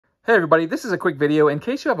Hey everybody, this is a quick video in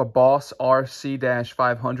case you have a Boss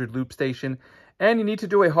RC-500 loop station and you need to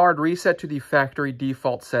do a hard reset to the factory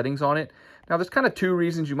default settings on it. Now there's kind of two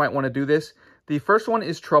reasons you might want to do this. The first one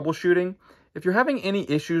is troubleshooting. If you're having any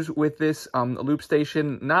issues with this loop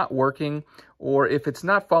station not working, or if it's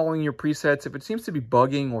not following your presets, if it seems to be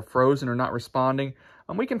bugging or frozen or not responding,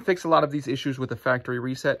 we can fix a lot of these issues with a factory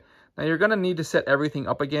reset. Now you're going to need to set everything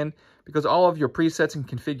up again because all of your presets and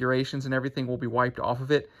configurations and everything will be wiped off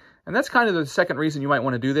of it. And that's kind of the second reason you might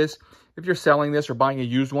want to do this. If you're selling this or buying a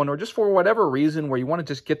used one, or just for whatever reason where you want to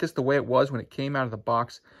just get this the way it was when it came out of the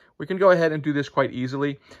box, we can go ahead and do this quite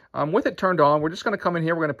easily. With it turned on, we're just going to come in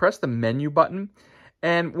here. We're going to press the menu button.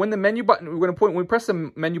 And when the menu button, when we press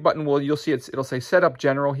the menu button, you'll see it'll say Setup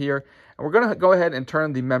General here. And we're going to go ahead and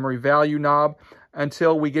turn the memory value knob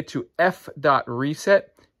until we get to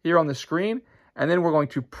F.reset here on the screen. And then we're going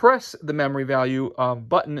to press the memory value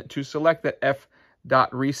button to select that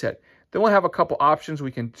F.reset. Then we'll have a couple options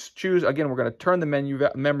we can choose. Again, we're going to turn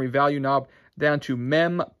the memory value knob down to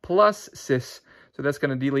Mem plus Sys. So that's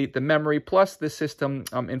going to delete the memory plus the system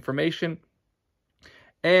information.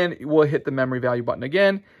 And we'll hit the memory value button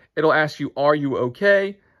again. It'll ask you, are you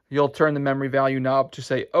okay? You'll turn the memory value knob to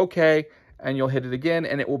say okay, and you'll hit it again,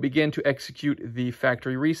 and it will begin to execute the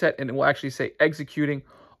factory reset, and it will actually say executing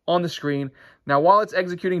on the screen. Now, while it's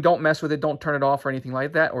executing, don't mess with it. Don't turn it off or anything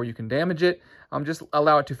like that, or you can damage it. Just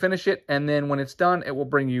allow it to finish it, and then when it's done, it will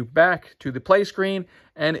bring you back to the play screen,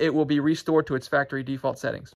 and it will be restored to its factory default settings.